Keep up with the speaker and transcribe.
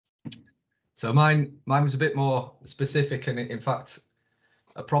So mine was a bit more specific, and in fact,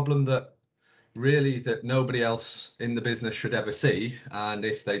 a problem that nobody else in the business should ever see. And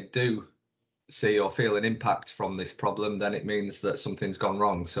if they do see or feel an impact from this problem, then it means that something's gone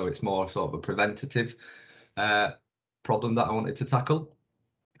wrong. So it's more sort of a preventative problem that I wanted to tackle.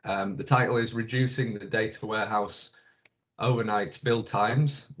 The title is Reducing the Data Warehouse Overnight Build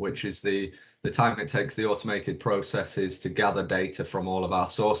Times, which is the time it takes the automated processes to gather data from all of our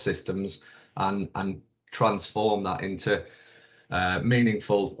source systems and transform that into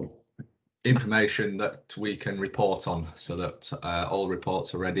meaningful information that we can report on, so that all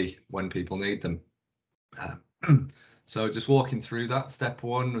reports are ready when people need them. So just walking through that, step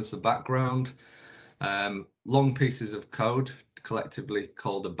one was the background. Long pieces of code, collectively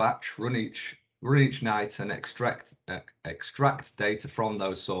called a batch, run each night and extract data from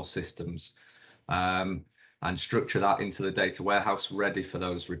those source systems, and structure that into the data warehouse ready for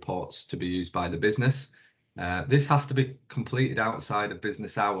those reports to be used by the business. This has to be completed outside of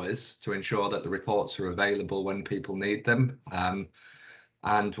business hours to ensure that the reports are available when people need them.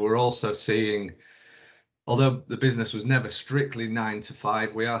 And we're also seeing, although the business was never strictly 9 to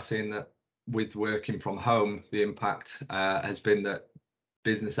 5, we are seeing that with working from home, the impact has been that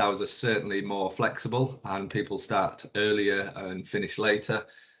business hours are certainly more flexible, and people start earlier and finish later,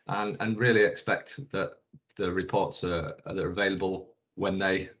 and really expect that the reports are available when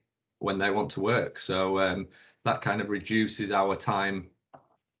they want to work. So that kind of reduces our time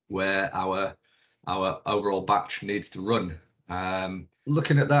where our overall batch needs to run.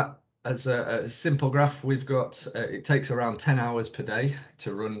 Looking at that as a simple graph, we've got it takes around 10 hours per day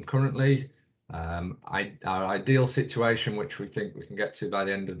to run currently. Our ideal situation, which we think we can get to by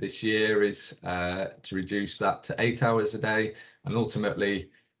the end of this year, is to reduce that to 8 hours a day, and ultimately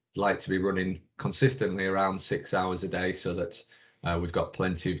like to be running consistently around 6 hours a day, so that we've got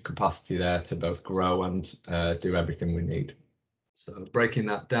plenty of capacity there to both grow and do everything we need. So breaking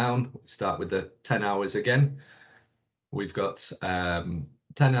that down, we'll start with the 10 hours again. We've got 10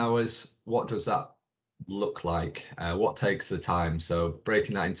 hours. What does that look like? What takes the time? So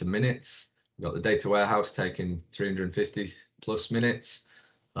breaking that into minutes, we've got the data warehouse taking 350 plus minutes.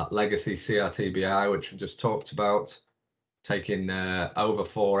 That legacy CRTBI, which we just talked about, taking over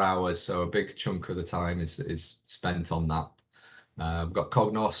 4 hours. So a big chunk of the time is spent on that. We've got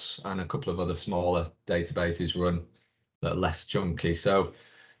Cognos and a couple of other smaller databases run that are less chunky. So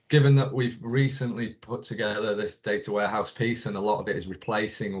given that we've recently put together this data warehouse piece, and a lot of it is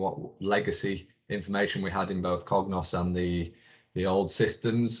replacing what legacy information we had in both Cognos and the old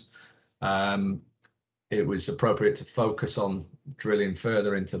systems, it was appropriate to focus on drilling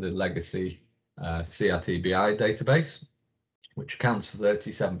further into the legacy CRTBI database, which accounts for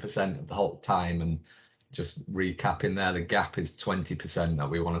 37% of the whole time. And just recapping there, the gap is 20% that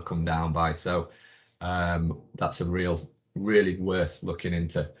we want to come down by. So that's a really worth looking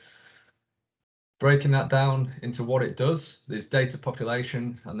into. Breaking that down into what it does, there's data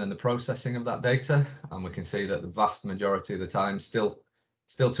population and then the processing of that data. And we can see that the vast majority of the time, still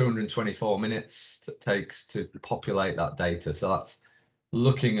 224 minutes it takes to populate that data. So that's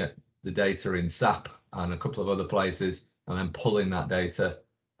looking at the data in SAP and a couple of other places, and then pulling that data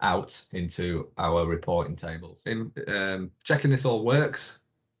out into our reporting tables. In checking this all works,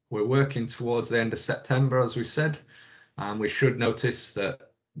 we're working towards the end of September, as we said, and we should notice that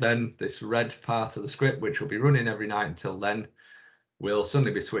then this red part of the script, which will be running every night until then, will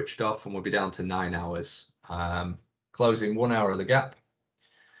suddenly be switched off, and we'll be down to 9 hours, closing 1 hour of the gap.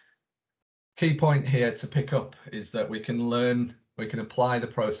 Key point here to pick up is that we can apply the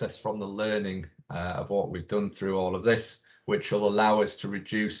process from the learning of what we've done through all of this, which will allow us to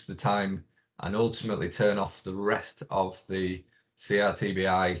reduce the time and ultimately turn off the rest of the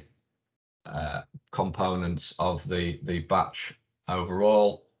CRTBI components of the batch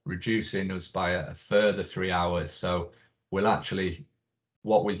overall, reducing us by a further 3 hours. So we'll actually,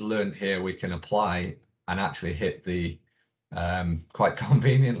 what we've learned here, we can apply and actually hit quite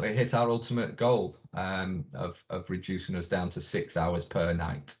conveniently hit our ultimate goal of reducing us down to 6 hours per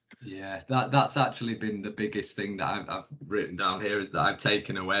night. Yeah, that's actually been the biggest thing that I've written down here, is that I've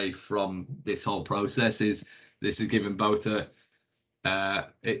taken away from this whole process. Is this has given both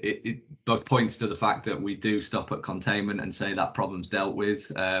both points to the fact that we do stop at containment and say that problem's dealt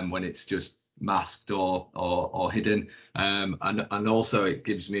with when it's just masked or hidden, and also it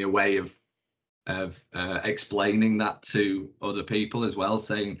gives me a way of explaining that to other people as well,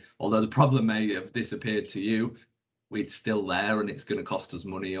 saying although the problem may have disappeared to you, it's still there and it's going to cost us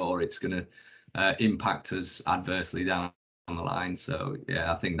money, or it's going to impact us adversely down the line. So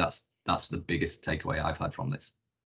yeah, I think that's the biggest takeaway I've had from this.